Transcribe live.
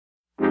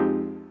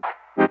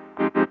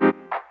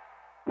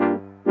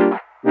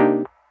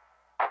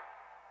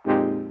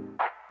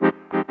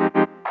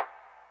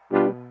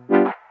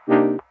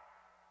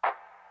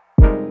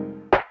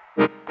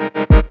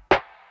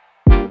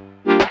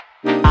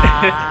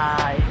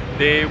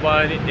Day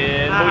 1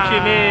 in Ho Chi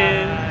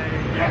Minh.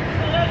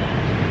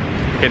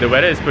 Okay, the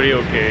weather is pretty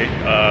okay.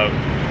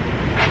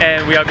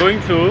 And we are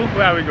going to,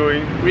 where are we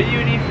going?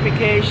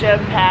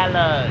 Reunification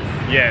Palace.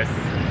 Yes,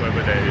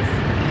 wherever that is.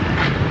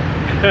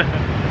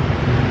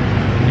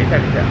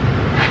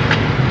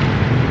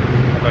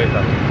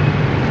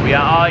 We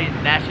are all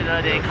in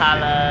National Day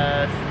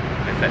colors.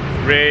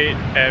 Red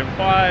and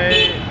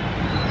white.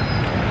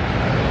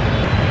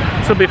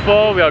 So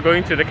before we are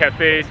going to the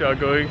cafes, we are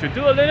going to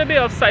do a little bit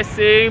of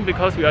sightseeing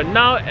because we are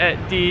now at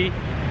the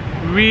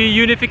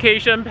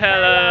Reunification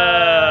Palace.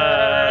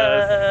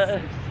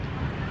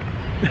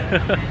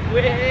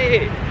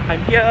 Wait,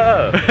 I'm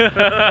here.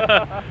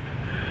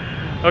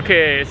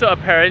 Okay, so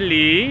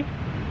apparently,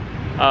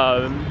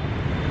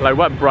 like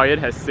what Brian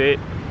has said,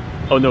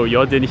 oh no,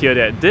 y'all didn't hear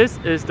that. This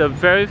is the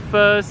very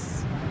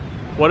first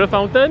water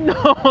fountain.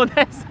 No,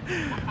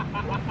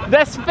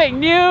 that's fake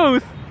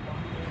news.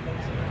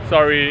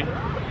 Sorry,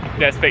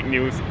 that's fake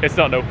news. It's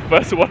not the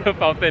first water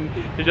fountain.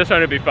 They're just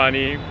trying to be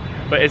funny.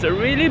 But it's a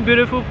really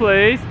beautiful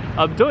place.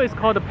 Though it's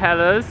called a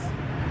palace,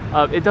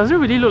 it doesn't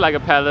really look like a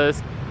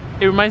palace.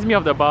 It reminds me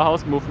of the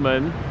Bauhaus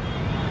movement.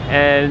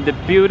 And the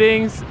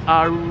buildings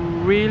are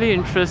really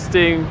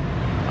interesting.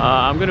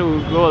 I'm going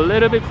to go a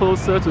little bit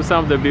closer to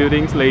some of the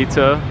buildings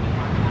later.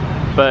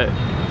 But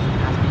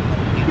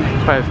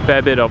quite a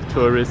fair bit of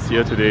tourists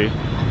here today.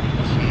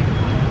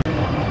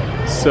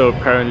 So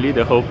apparently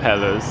the whole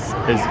palace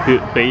is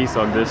built based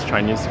on this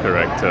Chinese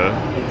character.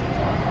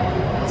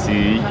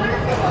 See?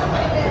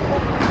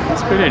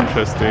 It's pretty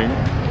interesting.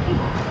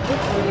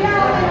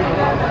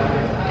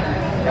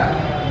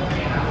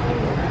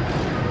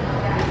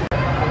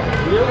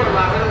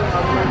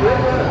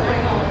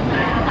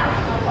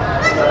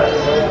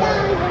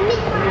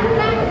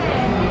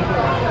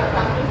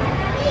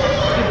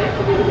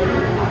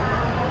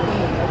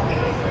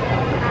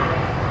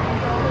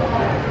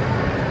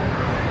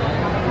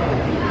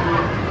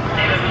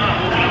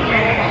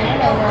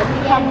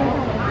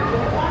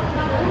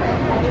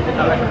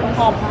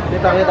 hộp.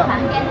 Nó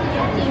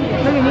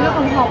như những cái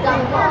con hộp.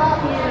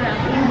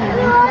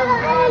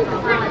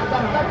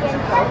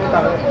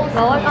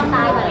 Rồi con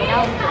tay vào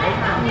đâu?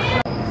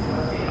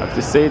 I have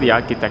to say the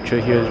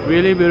architecture here is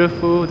really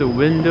beautiful. The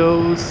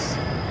windows.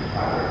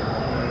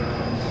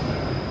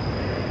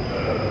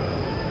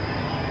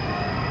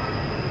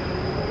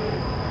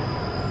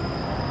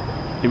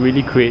 It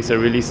really creates a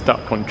really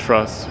stark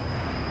contrast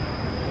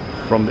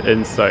from the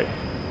inside,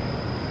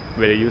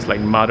 where they use like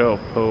mother of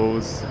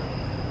pearls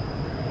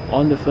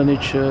on the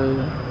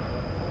furniture.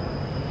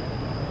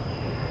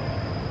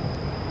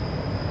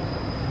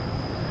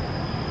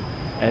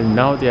 And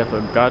now they have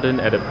a garden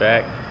at the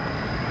back.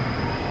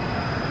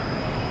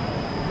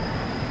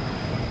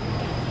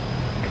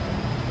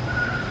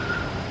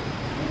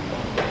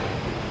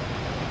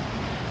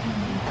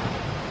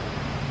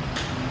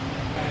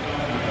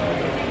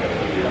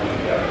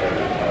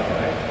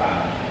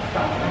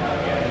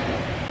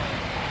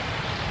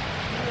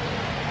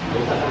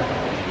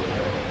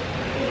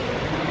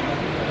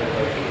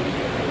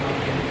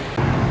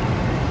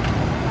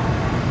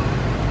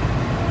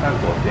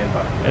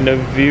 And the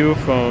view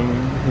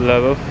from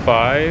level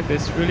 5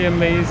 is really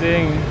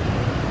amazing.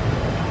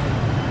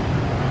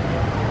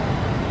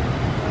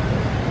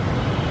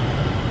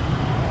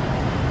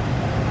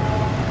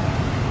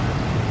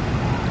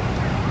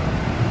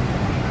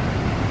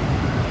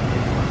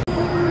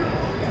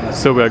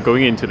 So we are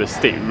going into the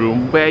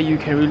stateroom where you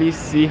can really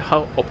see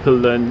how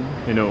opulent,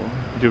 you know,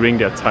 during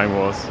their time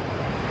was.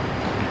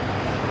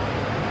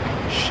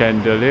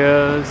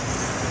 Chandeliers,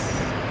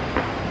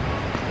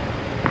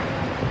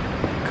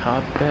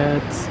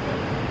 carpets.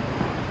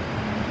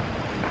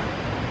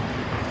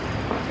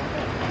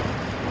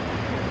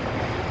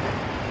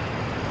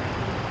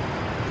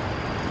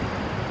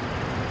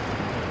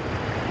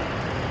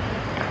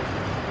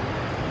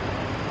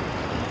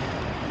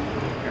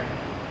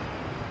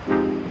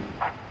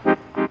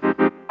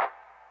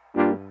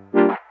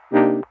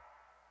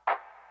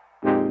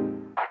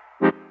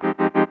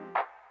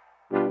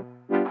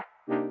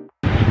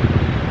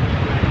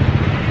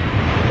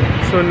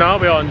 So now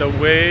we're on the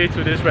way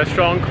to this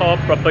restaurant called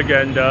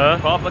Propaganda.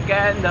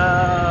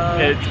 Propaganda!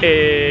 It's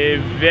a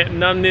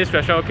Vietnamese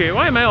restaurant. Okay,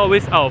 why am I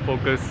always out of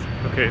focus?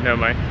 Okay, never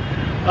mind.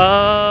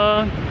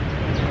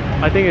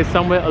 I think it's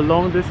somewhere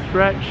along this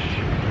stretch.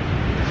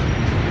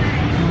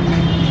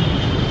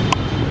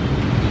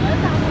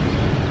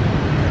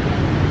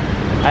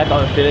 I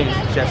got a feeling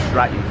it's just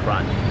right in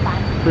front.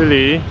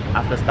 Really?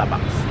 After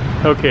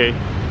Starbucks. Okay.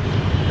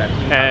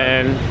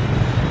 And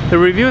the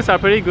reviews are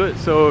pretty good,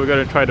 so we're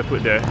gonna try the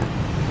food there.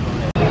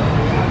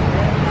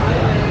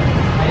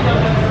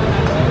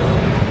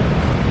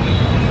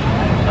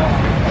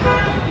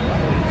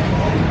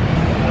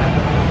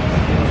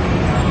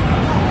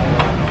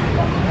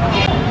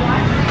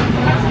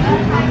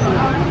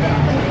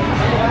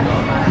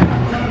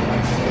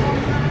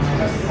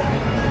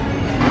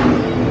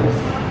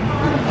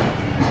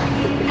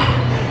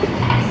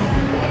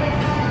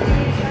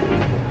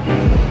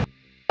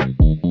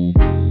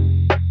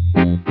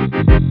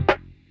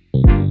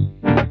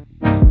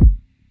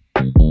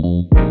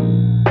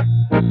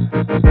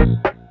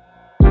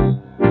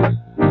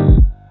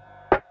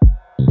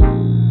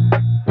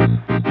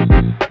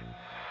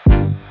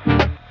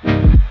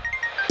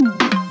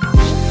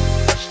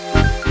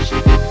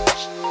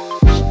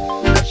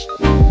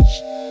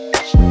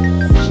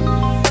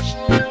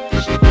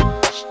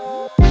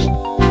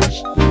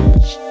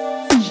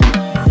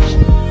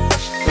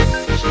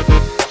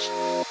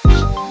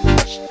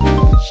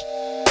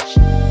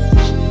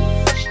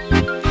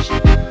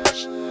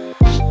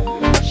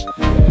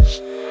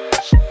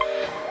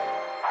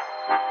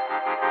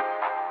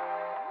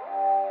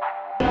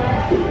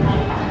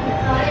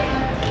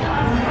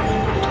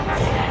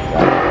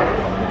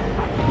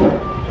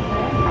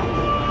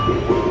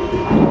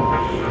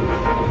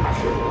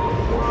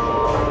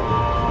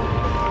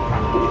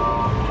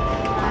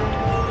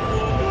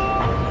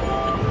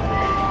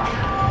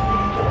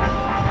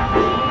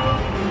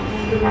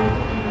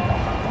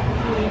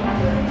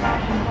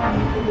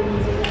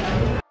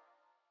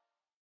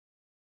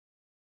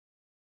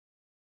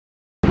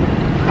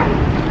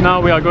 Now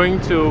we are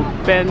going to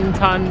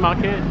Thanh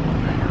Market.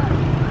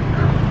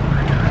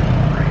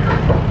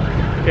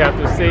 Okay, I have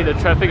to say the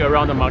traffic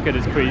around the market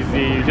is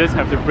crazy. You just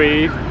have to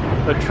brave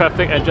the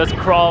traffic and just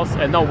cross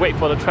and not wait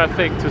for the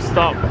traffic to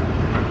stop.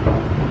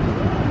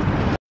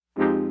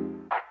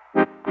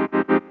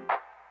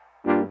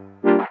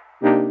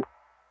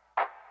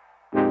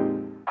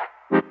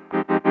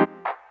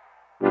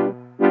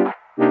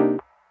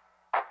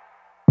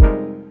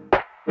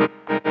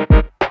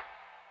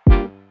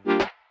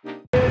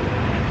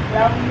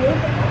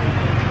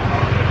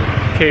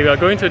 Okay, we are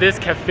going to this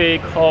cafe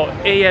called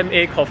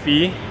AMA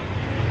Coffee.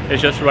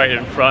 It's just right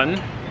in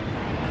front.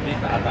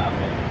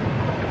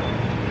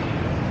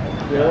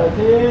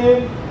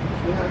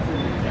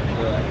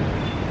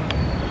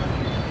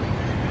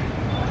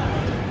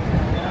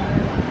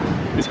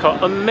 It's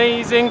called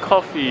Amazing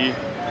Coffee.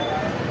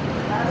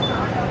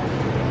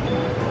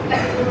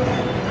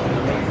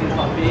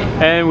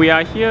 And we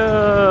are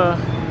here.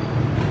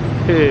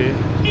 Hey.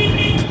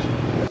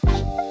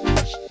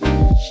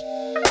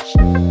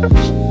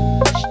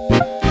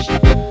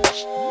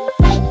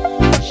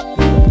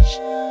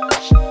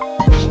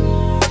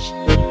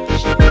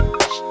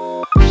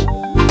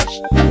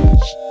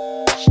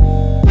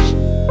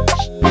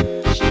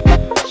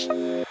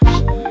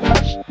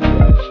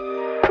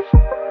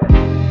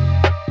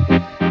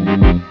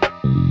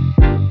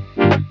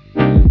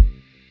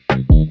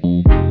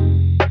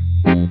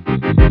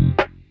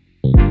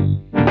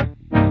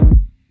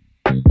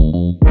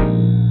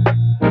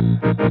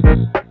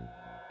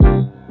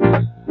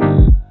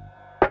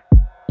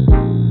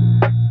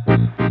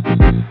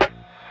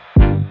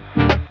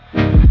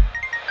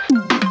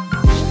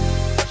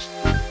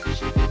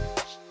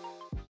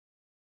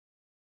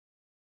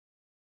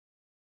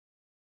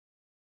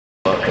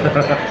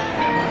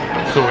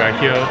 So we're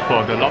here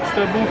for the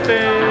lobster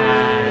buffet.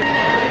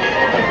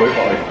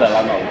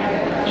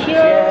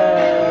 Cheers!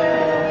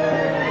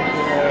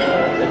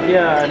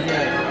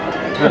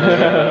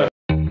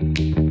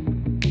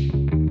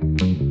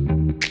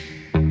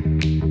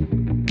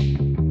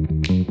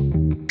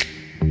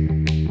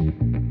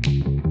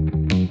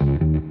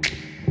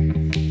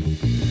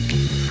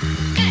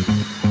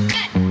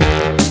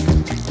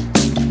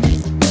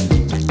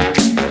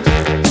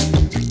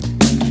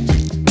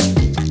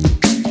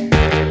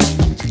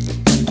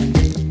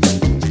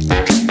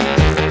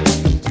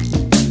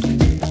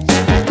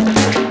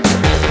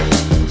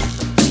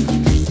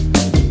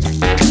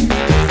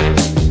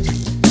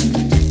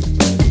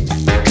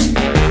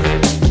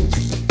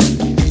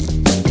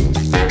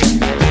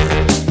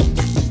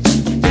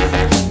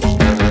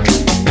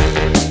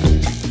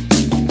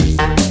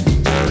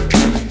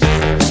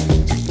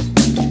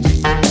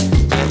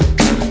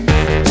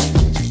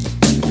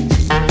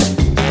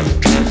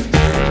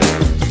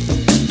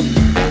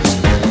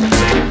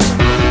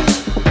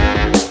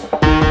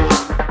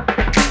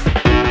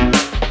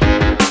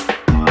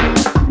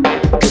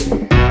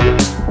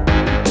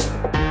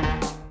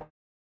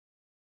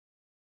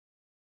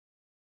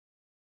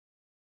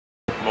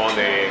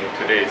 Morning.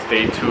 Today is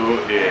day 2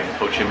 in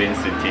Ho Chi Minh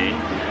City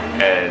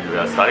and we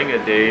are starting the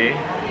day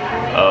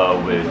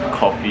with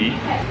coffee.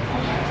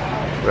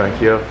 We're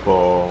here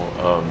for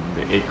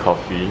the egg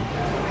coffee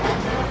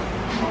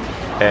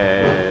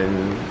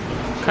and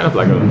kind of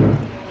like a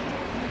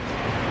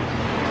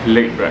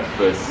late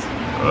breakfast.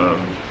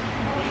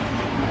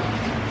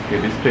 Okay,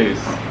 this place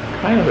is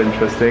kind of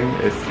interesting.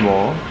 It's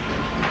small.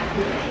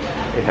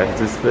 It has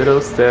this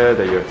little stair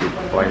that you have to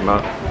climb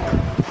up.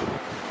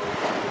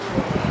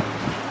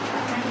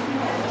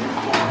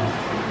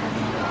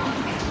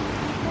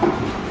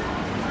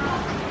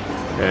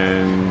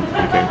 And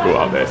you can go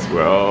out as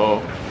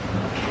well.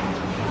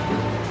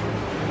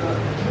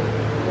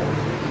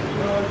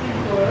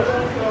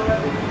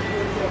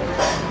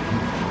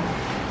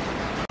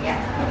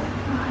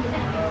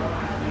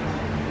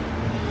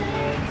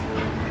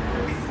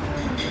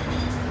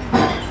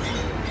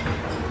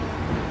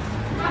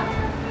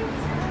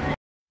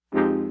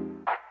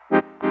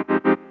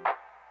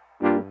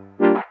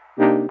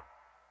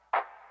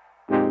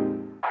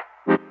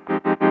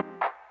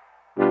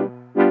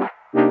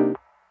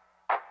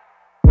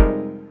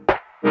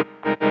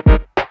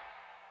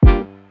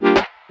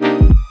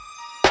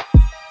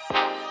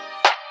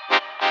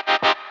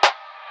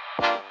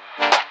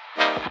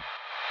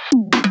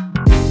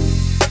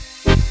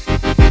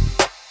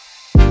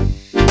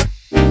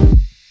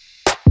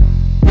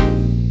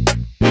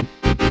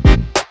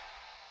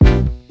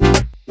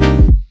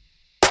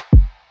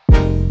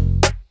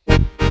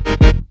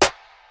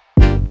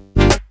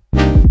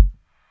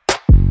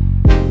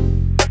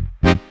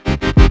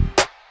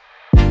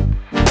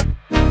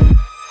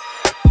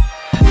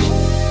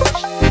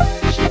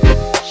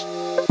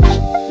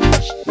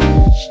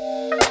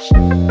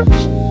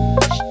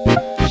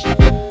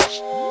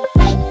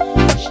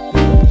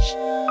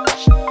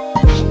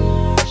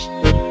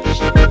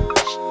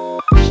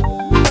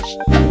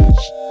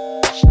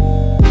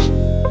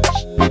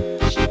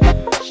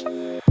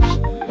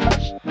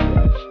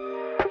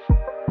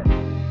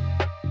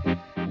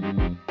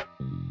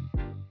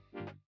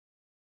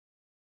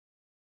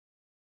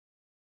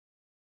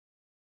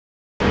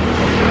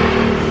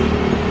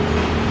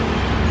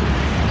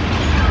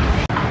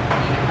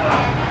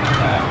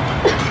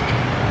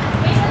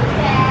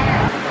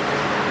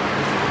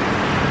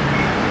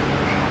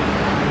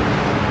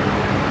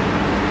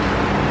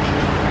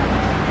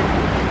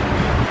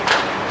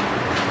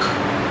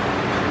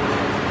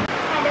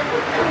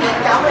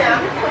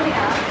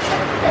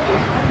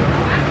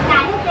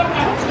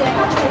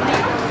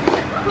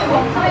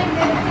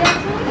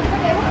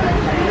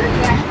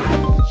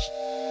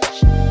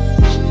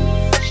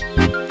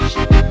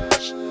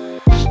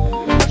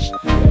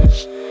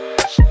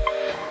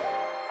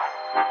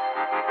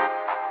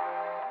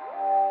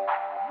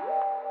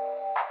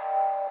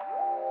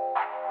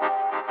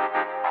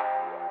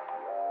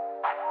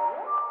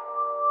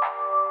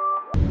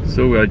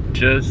 So we're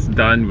just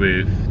done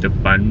with the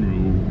bun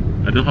roux.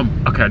 I don't know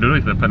how, okay, I don't know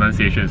if the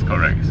pronunciation is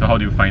correct. So how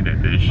do you find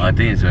that dish? I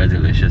think it's very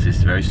delicious.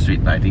 It's very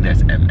sweet, but I think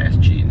there's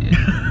MSG in it.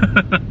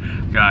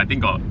 Yeah, I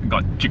think got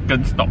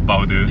chicken stock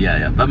powder.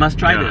 Yeah. But must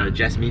try the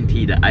jasmine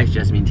tea. The iced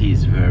jasmine tea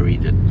is very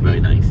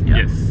nice. Yeah.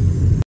 Yes.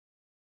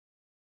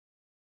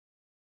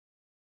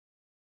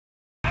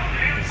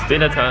 It's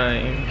dinner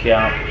time.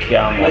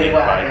 Kiam morning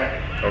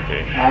 5.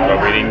 Okay,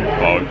 we're waiting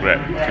for Grab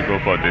to go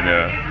for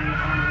dinner.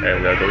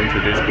 And we're going to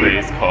this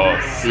place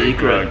called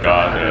Secret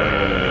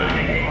Garden.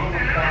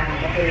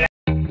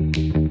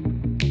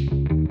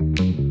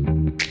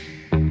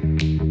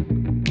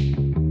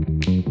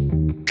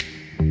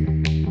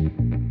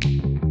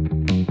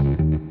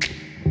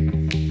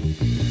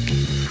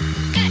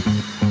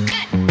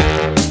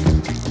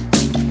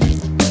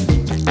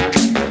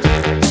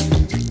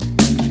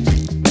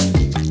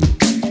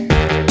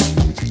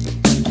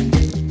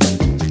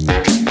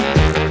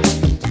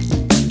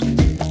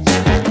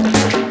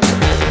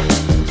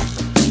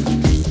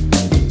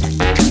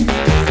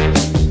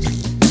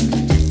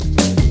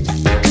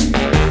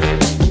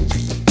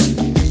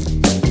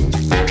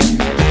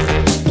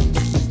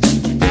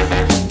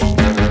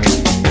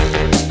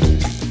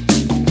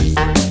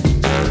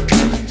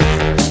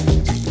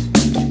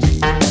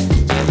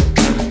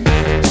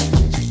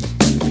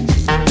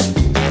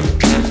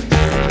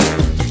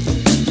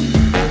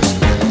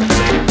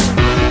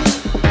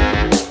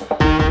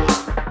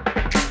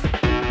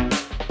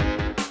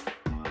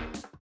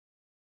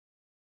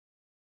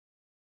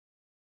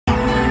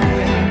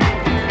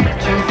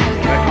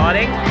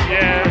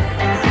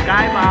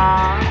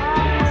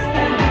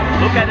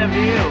 Look at the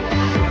view.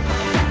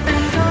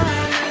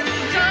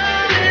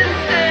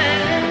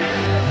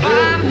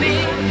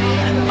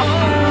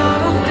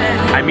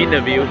 I mean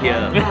the view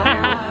here.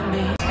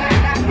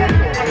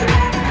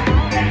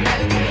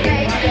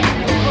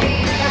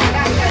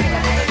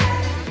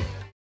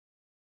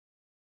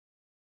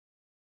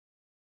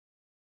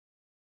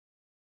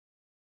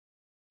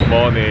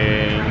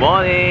 Morning.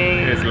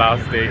 Morning. It's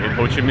last day in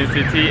Ho Chi Minh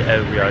City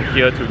and we are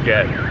here to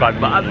get banh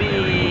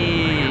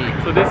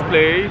mi. So this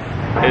place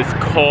is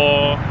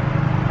called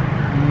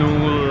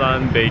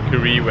Nulan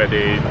Bakery where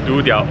they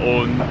do their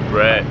own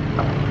bread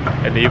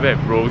and they even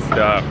have roast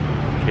duck.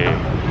 Okay,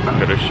 I'm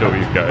gonna show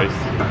you guys.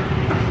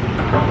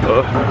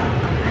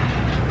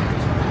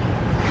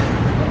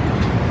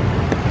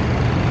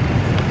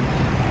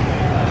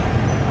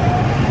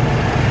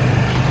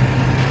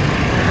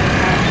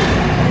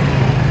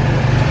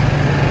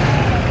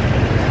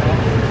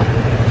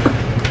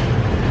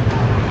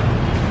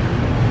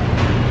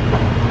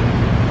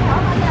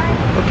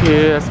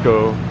 Okay, let's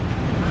go.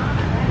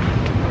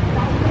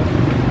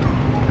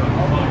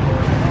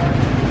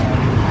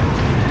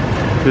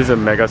 This is a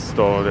mega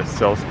store that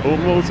sells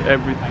almost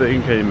everything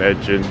you can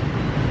imagine.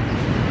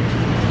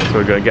 So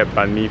we're gonna get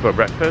banh mi for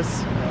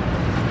breakfast.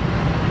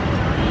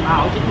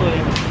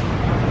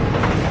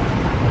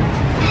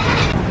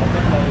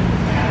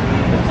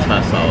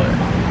 Chả sầu.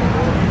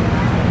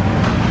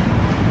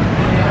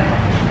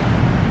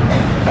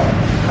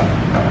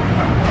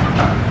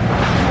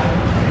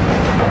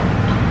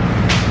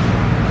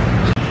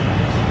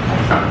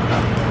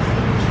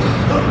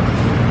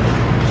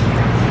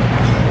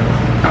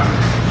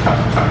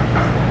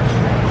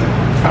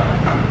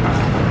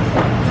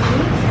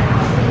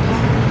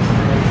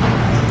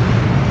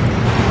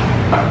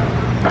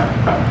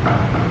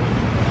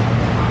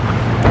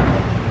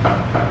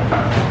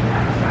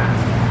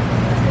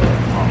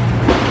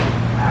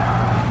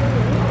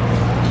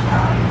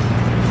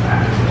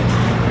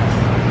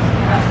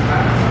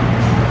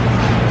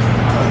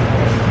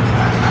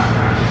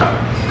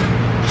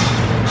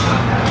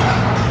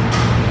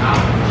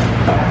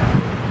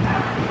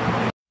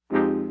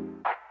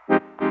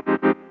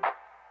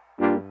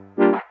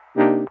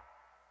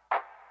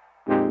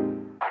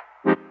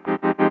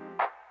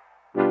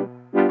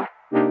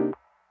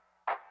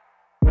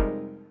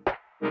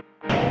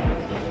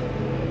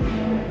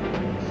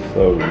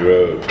 So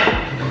rude.